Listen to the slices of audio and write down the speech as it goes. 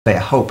say, I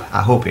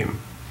hope him.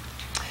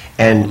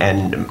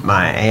 And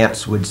my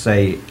aunts would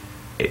say,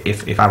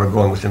 if I were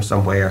going with them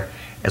somewhere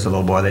as a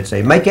little boy, they'd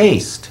say, make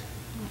haste.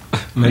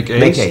 Make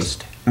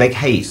haste? Make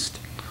haste.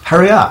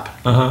 Hurry up.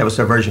 Uh-huh. That was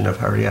their version of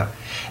hurry up.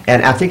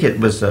 And I think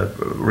it was a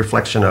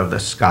reflection of the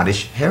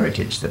Scottish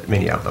heritage that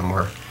many of them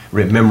were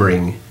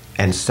remembering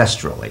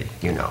ancestrally,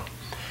 you know.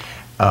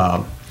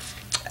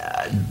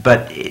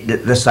 But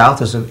the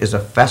South is a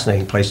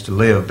fascinating place to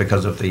live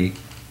because of the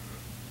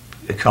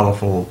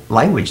colorful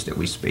language that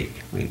we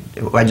speak.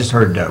 I just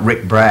heard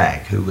Rick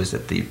Bragg, who was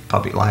at the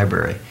public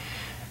library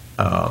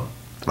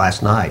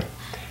last night,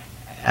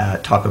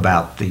 talk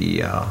about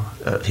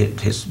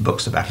his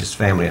books about his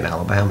family in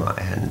Alabama,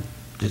 and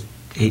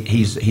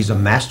he's a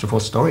masterful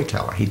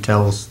storyteller. He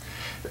tells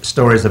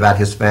stories about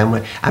his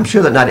family. I'm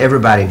sure that not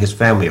everybody in his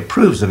family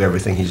approves of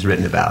everything he's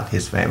written about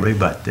his family,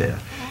 but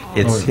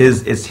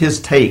it's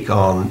his take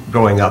on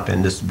growing up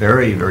in this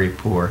very, very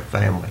poor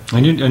family.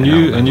 And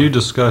you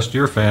discussed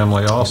your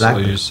family also.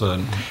 Exactly. You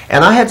said.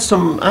 And I had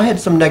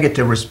some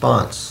negative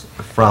response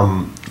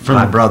from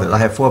my brothers. I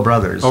have 4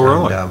 brothers. Oh,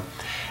 really? And,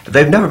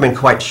 they've never been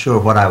quite sure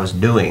what I was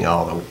doing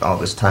all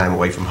this time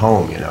away from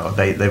home. You know,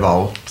 they've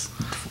all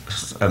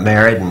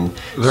married and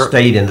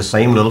stayed in the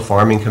same little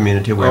farming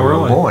community where we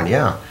were born.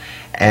 Yeah,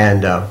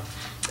 and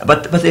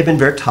but they've been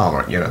very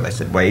tolerant. You know, they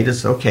said, "Wade,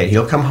 it's okay.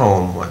 He'll come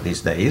home one of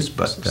these days."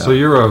 But so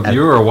you're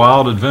a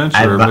wild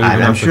adventurer moving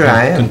I'm up sure to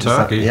I am.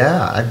 Kentucky.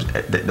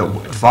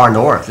 Far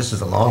north. This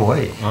is a long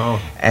way.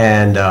 Oh,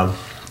 and.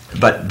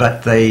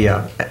 But they,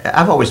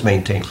 I've always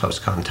maintained close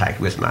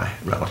contact with my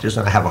relatives,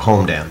 and I have a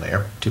home down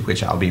there to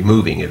which I'll be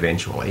moving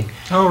eventually.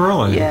 Oh,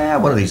 really? Yeah,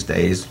 one of these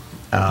days.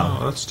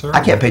 That's terrible.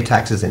 I can't pay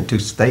taxes in 2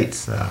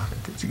 states.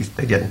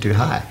 They're getting too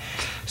high.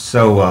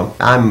 So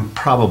I'm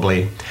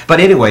probably... But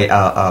anyway,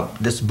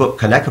 this book,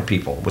 Conecuh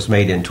People, was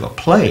made into a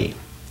play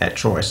at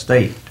Troy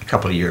State a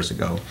couple of years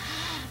ago.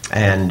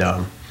 And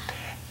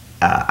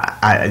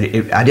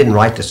I didn't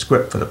write the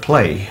script for the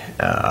play.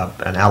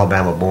 An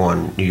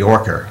Alabama-born New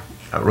Yorker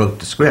wrote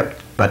the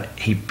script, but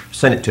he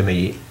sent it to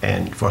me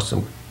and for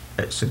some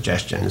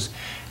suggestions,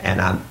 and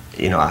I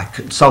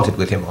consulted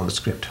with him on the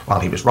script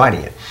while he was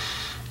writing it,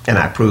 and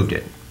I approved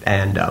it.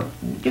 And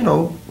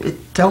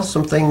it tells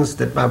some things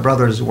that my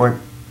brothers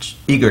weren't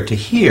eager to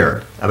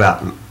hear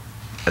about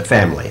the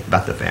family,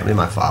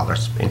 my father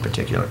in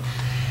particular.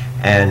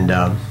 And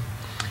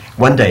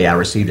one day I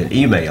received an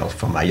email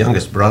from my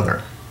youngest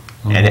brother,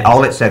 and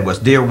all it said was,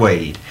 "Dear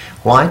Wade,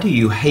 why do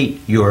you hate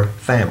your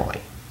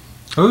family?"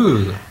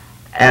 Ooh.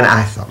 And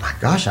I thought, my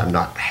gosh, I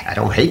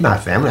don't hate my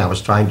family. I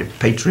was trying to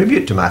pay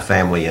tribute to my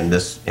family in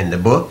the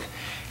book.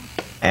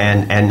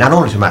 And not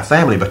only to my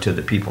family, but to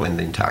the people in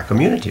the entire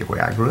community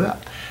where I grew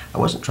up. I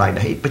wasn't trying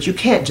to hate, but you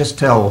can't just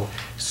tell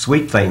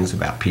sweet things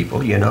about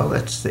people, you know.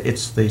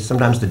 It's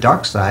sometimes the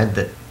dark side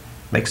that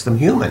makes them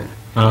human.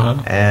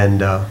 Uh-huh.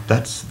 And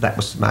that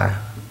was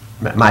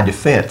my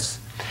defense.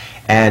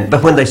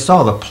 But when they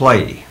saw the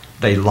play,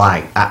 they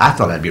liked, I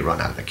thought I'd be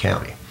run out of the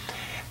county.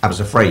 I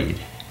was afraid.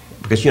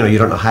 Because you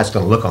don't know how it's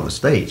going to look on the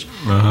stage,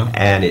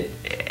 and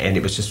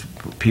it was just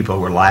people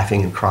were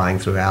laughing and crying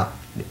throughout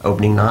the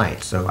opening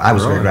night. So I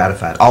was very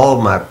gratified. All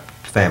of my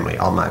family,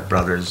 all my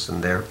brothers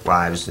and their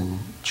wives and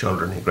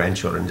children and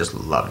grandchildren just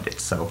loved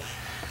it. So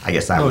I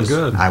guess I was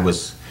good. I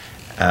was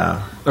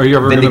Are you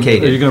ever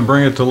vindicated. Are you going to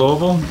bring it to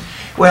Louisville?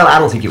 Well, I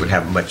don't think it would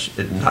have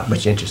not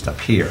much interest up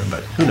here,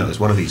 but who knows?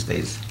 One of these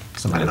days,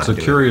 somebody might do it.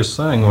 It's a curious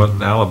thing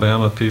what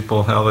Alabama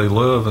people, how they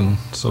live and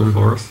so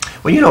forth.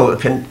 Well,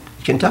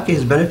 Kentucky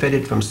has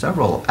benefited from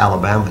several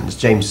Alabamans.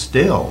 James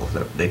Still,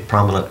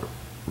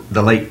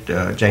 the late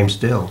James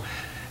Still,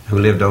 who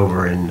lived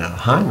over in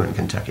Herndon,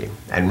 Kentucky,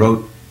 and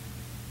wrote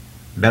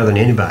better than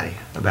anybody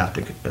about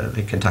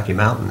the Kentucky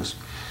mountains,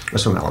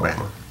 was from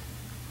Alabama.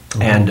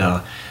 And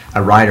a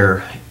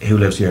writer who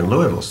lives here in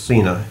Louisville,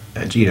 Gina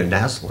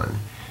Naslin,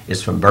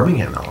 is from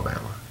Birmingham,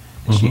 Alabama.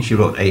 She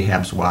wrote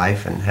Ahab's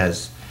Wife and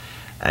has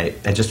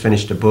just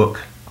finished a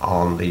book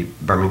on the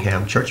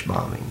Birmingham church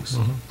bombings.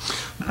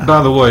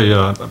 By the way,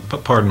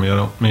 pardon me, I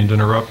don't mean to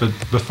interrupt, but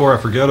before I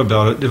forget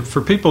about it,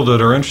 for people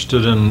that are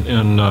interested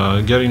in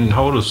getting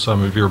hold of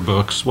some of your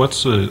books,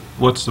 what's the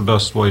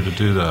best way to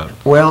do that?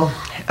 Well,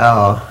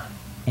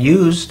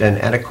 used and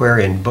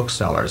antiquarian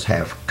booksellers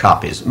have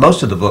copies.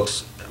 Most of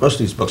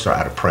these books are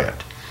out of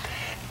print.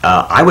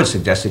 I would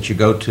suggest that you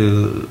go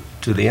to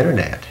the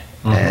internet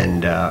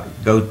and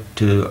go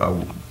to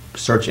a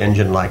search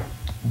engine like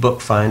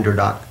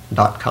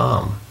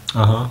bookfinder.com.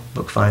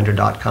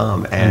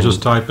 Bookfinder.com, and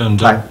just type in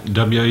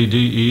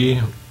WADEHALL,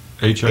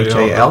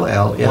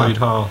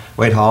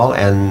 Wade Hall,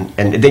 and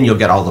then you'll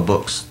get all the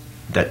books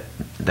that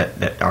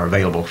are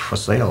available for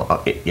sale.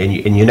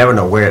 And you never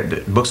know where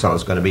the bookseller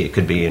is going to be. It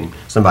could be in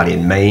somebody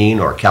in Maine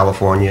or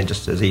California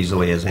just as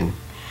easily as in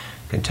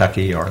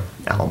Kentucky or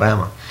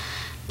Alabama.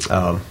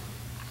 I'm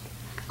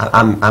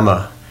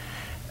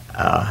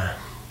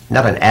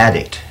not an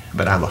addict,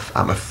 but I'm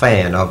a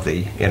fan of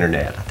the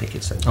internet. I think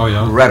it's an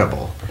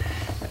incredible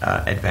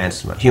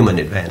human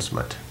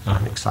advancement.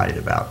 I'm excited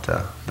about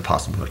the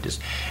possibilities.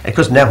 And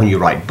because now when you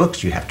write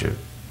books, you have to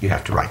you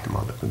have to write them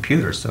on the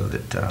computer so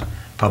that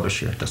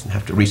publisher doesn't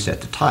have to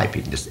reset the type.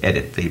 You can just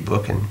edit the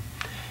book and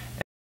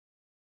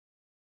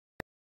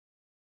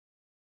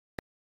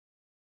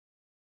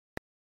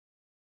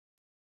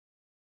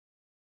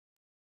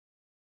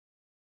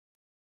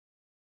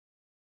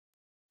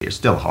it's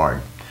still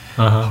hard.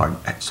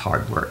 It's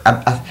hard work.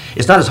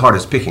 It's not as hard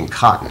as picking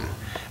cotton,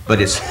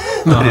 but it's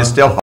it's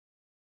still hard.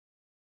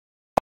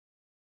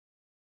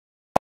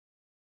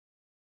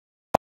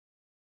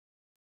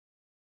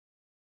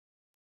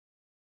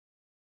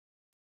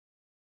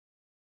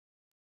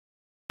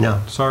 No,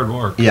 It's hard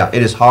work. yeah,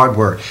 it is hard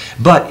work,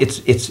 but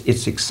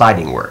it's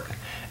exciting work.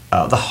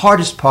 The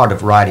hardest part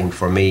of writing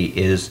for me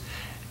is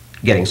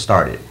getting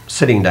started,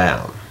 sitting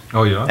down.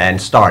 Oh, yeah? And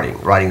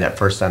writing that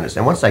first sentence.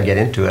 And once I get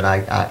into it,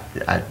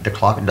 the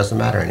clock, it doesn't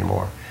matter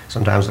anymore.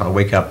 Sometimes I'll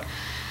wake up,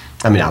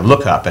 I'll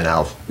look up and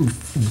I'll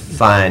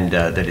find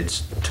that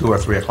it's 2 or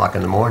 3 o'clock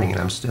in the morning and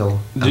I'm still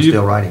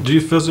writing. Do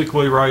you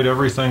physically write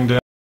everything down?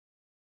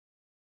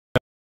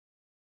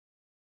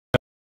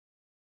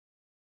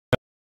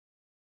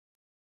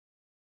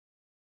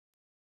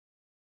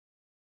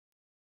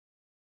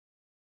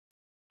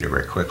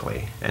 Very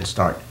quickly and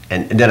start,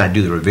 and then I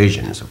do the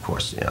revisions, of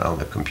course, on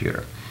the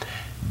computer.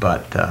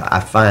 But I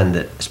find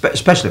that,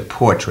 especially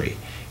poetry,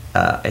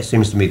 it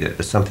seems to me that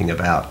there's something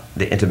about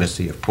the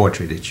intimacy of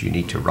poetry that you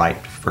need to write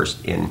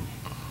first in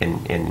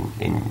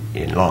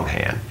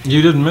longhand.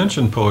 You didn't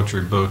mention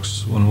poetry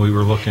books when we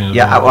were looking at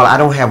Yeah, well, I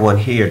don't have one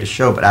here to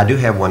show, but I do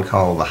have one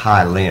called The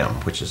High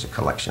Limb, which is a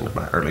collection of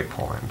my early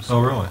poems. Oh,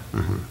 really?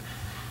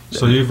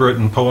 So you've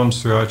written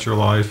poems throughout your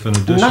life in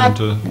addition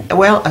to...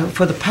 Well,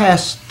 for the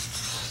past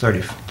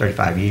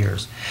 35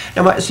 years.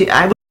 Now, see,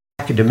 I was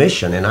an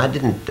academician, and I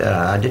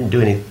didn't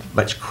do any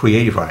much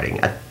creative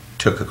writing. I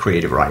took a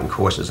creative writing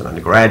course as an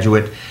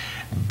undergraduate,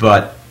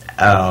 but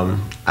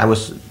I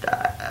was,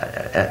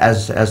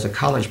 as a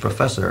college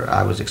professor,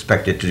 I was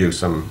expected to do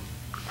some,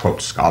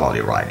 quote,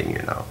 scholarly writing,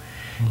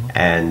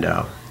 and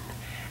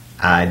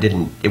I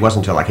didn't. It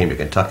wasn't until I came to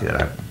Kentucky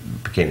that I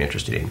became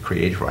interested in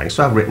creative writing.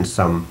 So I've written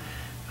some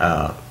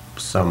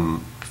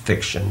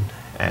fiction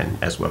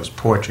and as well as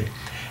poetry,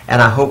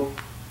 and I hope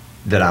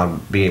that I'll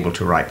be able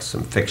to write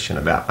some fiction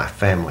about my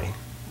family.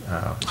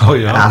 Oh,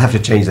 yeah? And I'll have to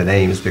change the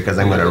names because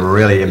I'm going to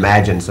really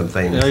imagine some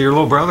things. Yeah, your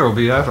little brother will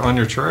be on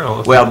your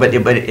trail. Well, but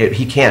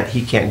he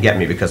can't get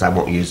me because I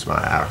won't use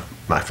my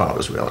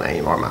father's real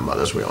name or my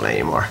mother's real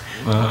name or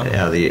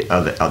the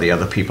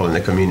other people in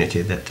the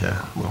community that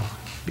will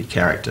be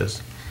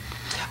characters.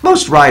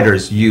 Most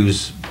writers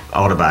use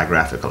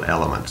autobiographical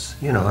elements.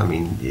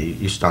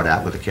 You start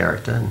out with a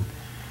character,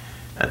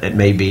 and it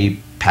may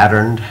be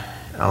patterned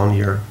on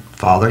your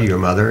father, your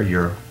mother,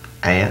 your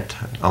aunt,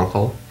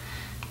 uncle,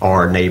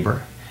 or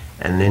neighbor,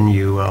 and then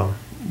you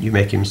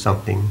make him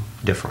something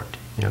different.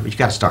 But you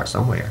got to start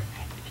somewhere.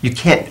 You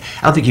can't.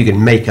 I don't think you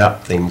can make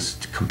up things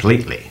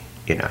completely.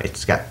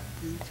 It's got.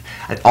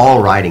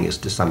 All writing is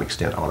to some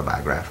extent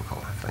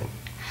autobiographical.